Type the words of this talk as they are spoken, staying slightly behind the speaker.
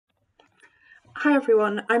Hi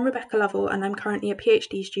everyone, I'm Rebecca Lovell and I'm currently a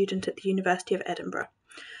PhD student at the University of Edinburgh.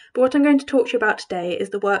 But what I'm going to talk to you about today is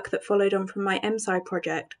the work that followed on from my MSci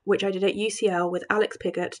project, which I did at UCL with Alex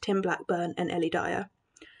Piggott, Tim Blackburn and Ellie Dyer.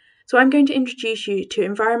 So I'm going to introduce you to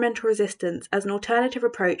environmental resistance as an alternative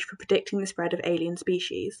approach for predicting the spread of alien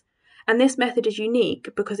species. And this method is unique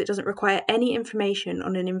because it doesn't require any information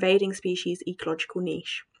on an invading species' ecological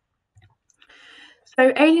niche.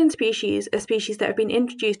 So alien species are species that have been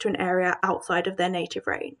introduced to an area outside of their native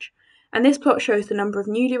range. And this plot shows the number of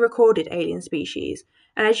newly recorded alien species,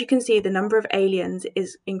 and as you can see, the number of aliens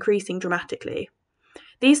is increasing dramatically.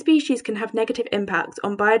 These species can have negative impacts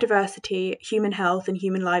on biodiversity, human health, and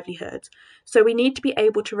human livelihoods, so we need to be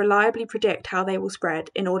able to reliably predict how they will spread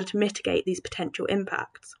in order to mitigate these potential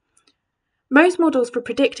impacts. Most models for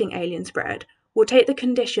predicting alien spread will take the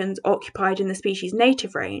conditions occupied in the species'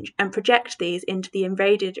 native range and project these into the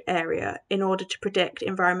invaded area in order to predict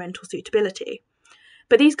environmental suitability.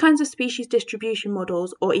 But these kinds of species distribution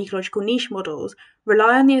models, or ecological niche models,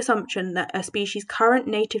 rely on the assumption that a species' current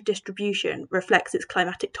native distribution reflects its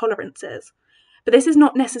climatic tolerances. But this is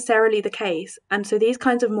not necessarily the case, and so these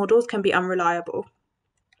kinds of models can be unreliable.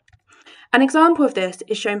 An example of this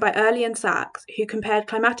is shown by Early and Sachs, who compared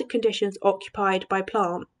climatic conditions occupied by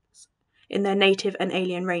plants in their native and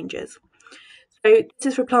alien ranges. So this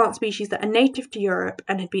is for plant species that are native to Europe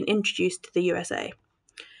and had been introduced to the USA.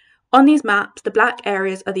 On these maps, the black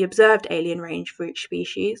areas are the observed alien range for each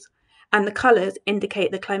species, and the colours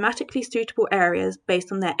indicate the climatically suitable areas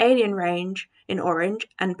based on their alien range in orange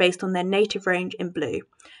and based on their native range in blue,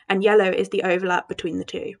 and yellow is the overlap between the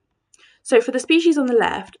two. So for the species on the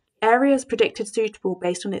left, areas predicted suitable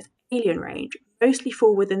based on its alien range mostly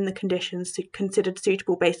fall within the conditions considered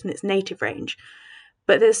suitable based on its native range,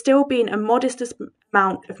 but there's still been a modest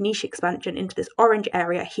amount of niche expansion into this orange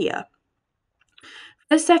area here.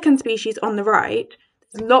 For the second species on the right,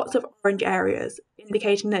 there's lots of orange areas,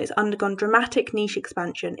 indicating that it's undergone dramatic niche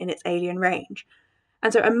expansion in its alien range,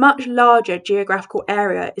 and so a much larger geographical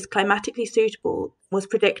area is climatically suitable was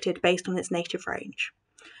predicted based on its native range.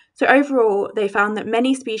 So overall, they found that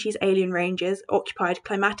many species' alien ranges occupied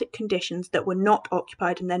climatic conditions that were not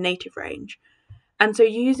occupied in their native range. And so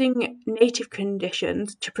using native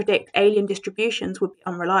conditions to predict alien distributions would be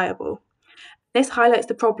unreliable. This highlights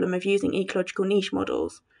the problem of using ecological niche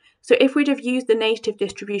models. So if we'd have used the native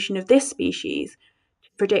distribution of this species to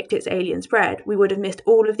predict its alien spread, we would have missed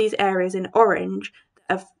all of these areas in orange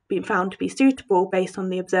that have been found to be suitable based on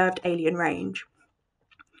the observed alien range.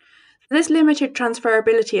 This limited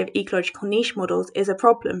transferability of ecological niche models is a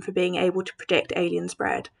problem for being able to predict alien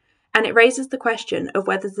spread, and it raises the question of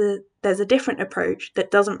whether there's a different approach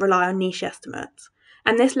that doesn't rely on niche estimates,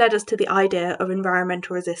 and this led us to the idea of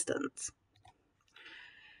environmental resistance.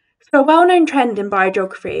 So a well-known trend in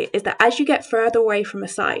biogeography is that as you get further away from a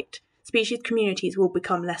site, species communities will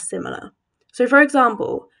become less similar. So for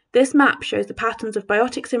example, this map shows the patterns of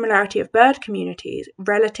biotic similarity of bird communities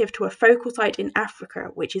relative to a focal site in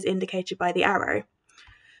Africa, which is indicated by the arrow.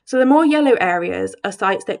 So the more yellow areas are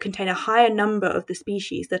sites that contain a higher number of the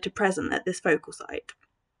species that are present at this focal site.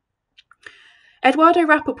 Eduardo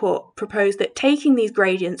Rappaport proposed that taking these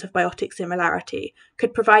gradients of biotic similarity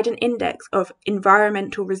could provide an index of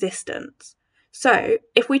environmental resistance. So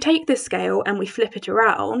if we take this scale and we flip it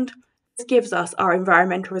around, this gives us our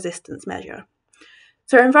environmental resistance measure.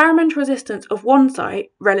 So environmental resistance of one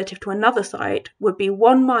site relative to another site would be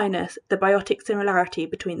 1 minus the biotic similarity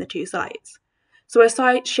between the two sites. So a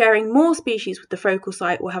site sharing more species with the focal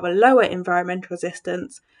site will have a lower environmental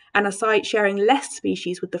resistance, and a site sharing less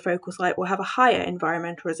species with the focal site will have a higher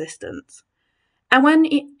environmental resistance. And when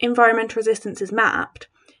environmental resistance is mapped,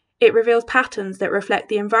 it reveals patterns that reflect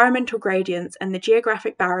the environmental gradients and the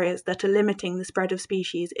geographic barriers that are limiting the spread of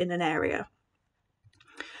species in an area.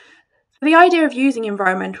 The idea of using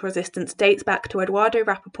environmental resistance dates back to Eduardo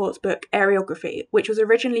Rappaport's book Areography, which was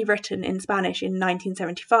originally written in Spanish in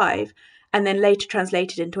 1975 and then later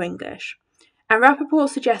translated into English. And Rappaport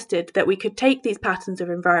suggested that we could take these patterns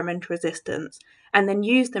of environmental resistance and then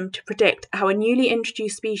use them to predict how a newly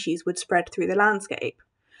introduced species would spread through the landscape.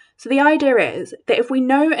 So the idea is that if we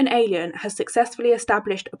know an alien has successfully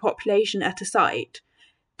established a population at a site,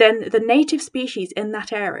 then the native species in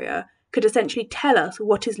that area could essentially tell us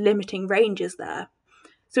what is limiting ranges there.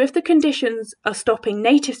 So if the conditions are stopping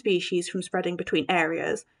native species from spreading between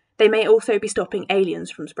areas, they may also be stopping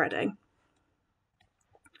aliens from spreading.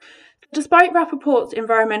 Despite Rappaport's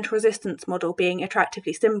environmental resistance model being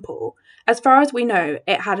attractively simple, as far as we know,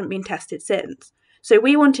 it hadn't been tested since. So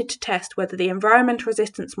we wanted to test whether the environmental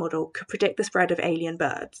resistance model could predict the spread of alien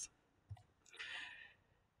birds.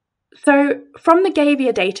 So from the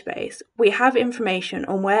Gavia database, we have information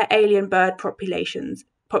on where alien bird populations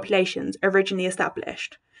originally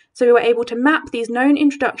established. So we were able to map these known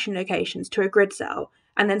introduction locations to a grid cell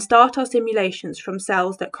and then start our simulations from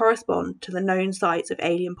cells that correspond to the known sites of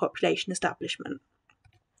alien population establishment.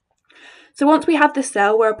 So once we had this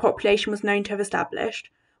cell where a population was known to have established,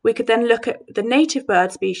 we could then look at the native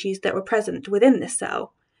bird species that were present within this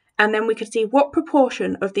cell, and then we could see what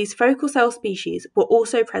proportion of these focal cell species were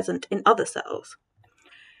also present in other cells.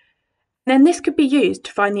 And then this could be used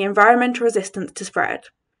to find the environmental resistance to spread.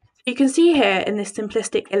 So you can see here in this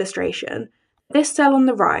simplistic illustration, this cell on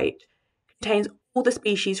the right contains all the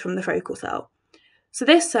species from the focal cell. So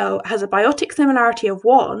this cell has a biotic similarity of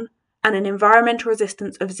 1 and an environmental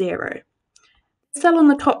resistance of 0. The cell on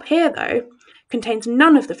the top here, though, contains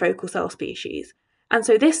none of the focal cell species, and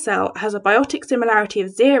so this cell has a biotic similarity of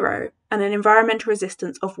 0 and an environmental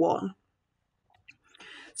resistance of 1.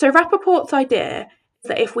 So Rappaport's idea is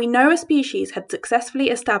that if we know a species had successfully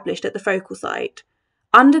established at the focal site,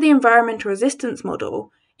 under the environmental resistance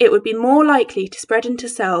model, it would be more likely to spread into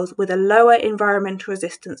cells with a lower environmental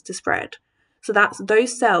resistance to spread. So that's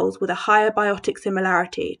those cells with a higher biotic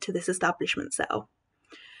similarity to this establishment cell.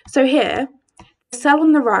 So here, the cell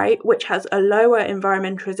on the right, which has a lower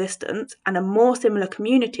environmental resistance and a more similar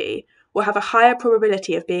community, will have a higher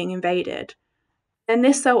probability of being invaded. Then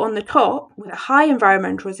this cell on the top, with a high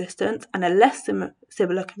environmental resistance and a less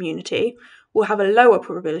similar community, will have a lower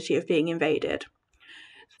probability of being invaded.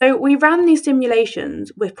 So we ran these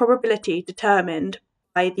simulations with probability determined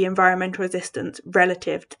by the environmental resistance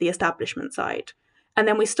relative to the establishment site, and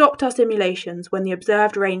then we stopped our simulations when the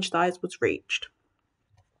observed range size was reached.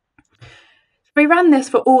 We ran this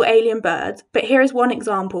for all alien birds, but here is one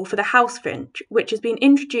example for the house finch, which has been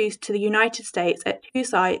introduced to the United States at 2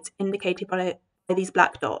 sites indicated by these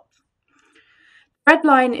black dots. The red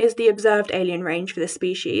line is the observed alien range for this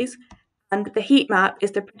species, and the heat map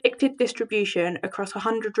is the predicted distribution across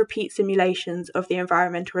 100 repeat simulations of the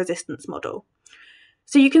environmental resistance model.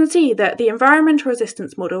 So you can see that the environmental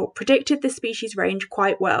resistance model predicted this species range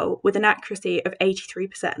quite well, with an accuracy of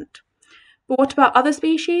 83%. But what about other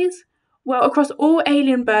species? Well, across all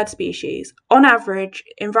alien bird species, on average,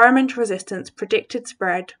 environmental resistance predicted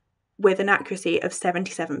spread with an accuracy of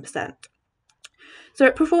 77%. So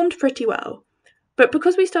it performed pretty well. But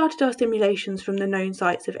because we started our simulations from the known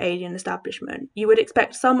sites of alien establishment, you would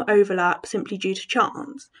expect some overlap simply due to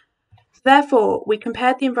chance. Therefore, we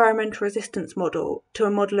compared the environmental resistance model to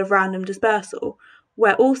a model of random dispersal,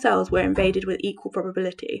 where all cells were invaded with equal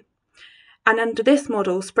probability. And under this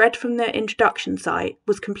model, spread from the introduction site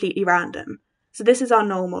was completely random. So this is our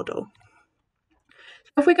null model.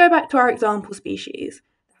 So if we go back to our example species,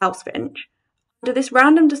 the house finch, under this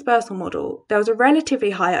random dispersal model, there was a relatively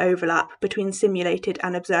high overlap between simulated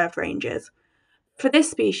and observed ranges. For this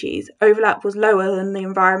species, overlap was lower than the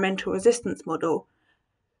environmental resistance model.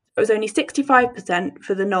 It was only 65%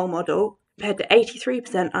 for the null model, compared to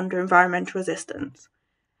 83% under environmental resistance.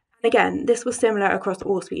 And again, this was similar across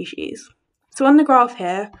all species. So on the graph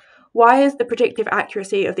here, y is the predictive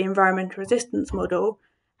accuracy of the environmental resistance model,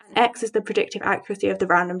 and x is the predictive accuracy of the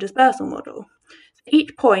random dispersal model. So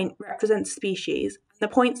each point represents a species, and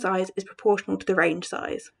the point size is proportional to the range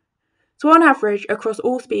size. So on average, across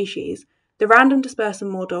all species, the random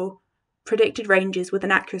dispersal model predicted ranges with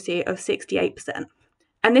an accuracy of 68%,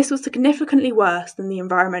 and this was significantly worse than the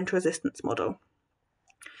environmental resistance model.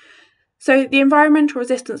 So the environmental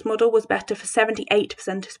resistance model was better for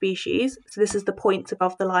 78% of species, so this is the points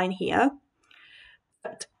above the line here.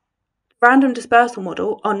 But the random dispersal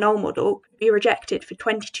model, our null model, could be rejected for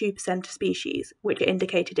 22% of species, which are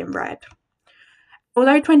indicated in red.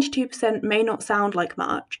 Although 22% may not sound like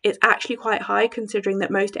much, it's actually quite high considering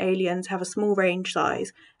that most aliens have a small range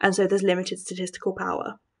size, and so there's limited statistical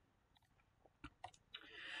power.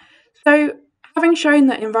 So, having shown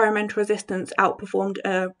that environmental resistance outperformed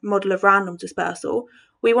a model of random dispersal,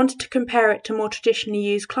 we wanted to compare it to more traditionally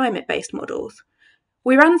used climate-based models.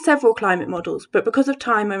 We ran several climate models, but because of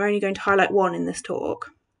time I'm only going to highlight one in this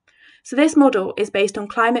talk. So this model is based on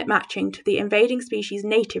climate matching to the invading species'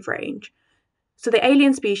 native range. So the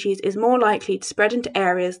alien species is more likely to spread into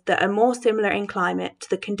areas that are more similar in climate to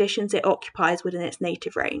the conditions it occupies within its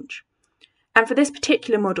native range. And for this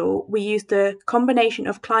particular model, we used the combination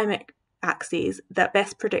of climate axes that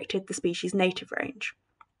best predicted the species' native range.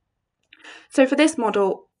 So for this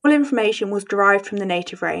model, all information was derived from the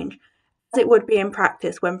native range, as it would be in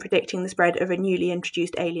practice when predicting the spread of a newly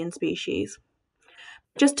introduced alien species.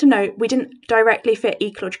 Just to note, we didn't directly fit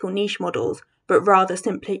ecological niche models, but rather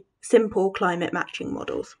simple climate matching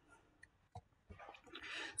models.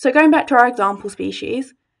 So going back to our example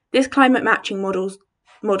species, This climate matching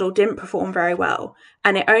model didn't perform very well,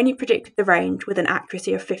 and it only predicted the range with an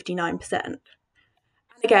accuracy of 59%.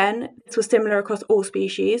 Again, this was similar across all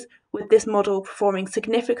species, with this model performing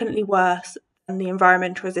significantly worse than the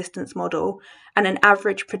environmental resistance model and an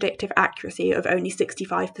average predictive accuracy of only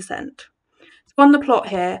 65%. So on the plot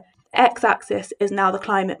here, the x-axis is now the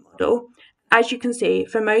climate model. As you can see,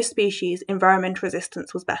 for most species, environmental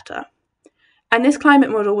resistance was better. And this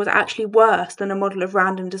climate model was actually worse than a model of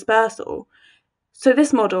random dispersal. So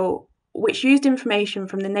this model, which used information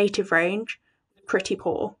from the native range, was pretty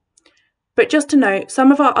poor. But just to note, some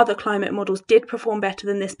of our other climate models did perform better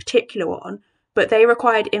than this particular one, but they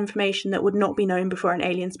required information that would not be known before an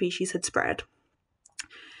alien species had spread.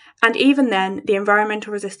 And even then, the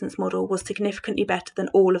environmental resistance model was significantly better than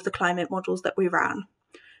all of the climate models that we ran.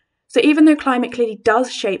 So even though climate clearly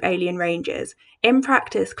does shape alien ranges, in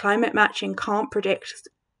practice, climate matching can't predict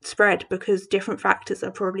spread because different factors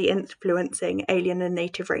are probably influencing alien and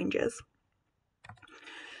native ranges.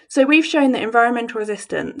 So we've shown that environmental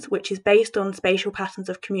resistance, which is based on spatial patterns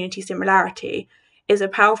of community similarity, is a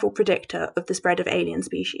powerful predictor of the spread of alien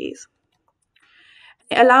species.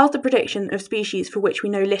 It allows the prediction of species for which we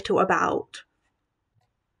know little about.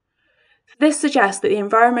 This suggests that the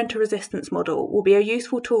environmental resistance model will be a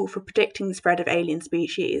useful tool for predicting the spread of alien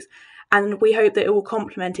species, and we hope that it will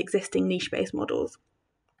complement existing niche-based models.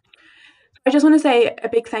 I just want to say a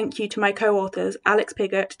big thank you to my co-authors, Alex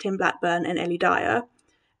Piggott, Tim Blackburn and Ellie Dyer.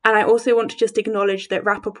 And I also want to just acknowledge that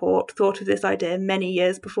Rappaport thought of this idea many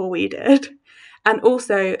years before we did. And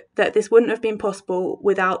also that this wouldn't have been possible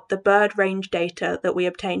without the bird range data that we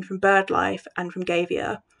obtained from BirdLife and from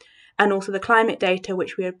Gavia, and also the climate data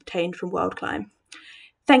which we obtained from WorldClim.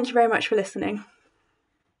 Thank you very much for listening.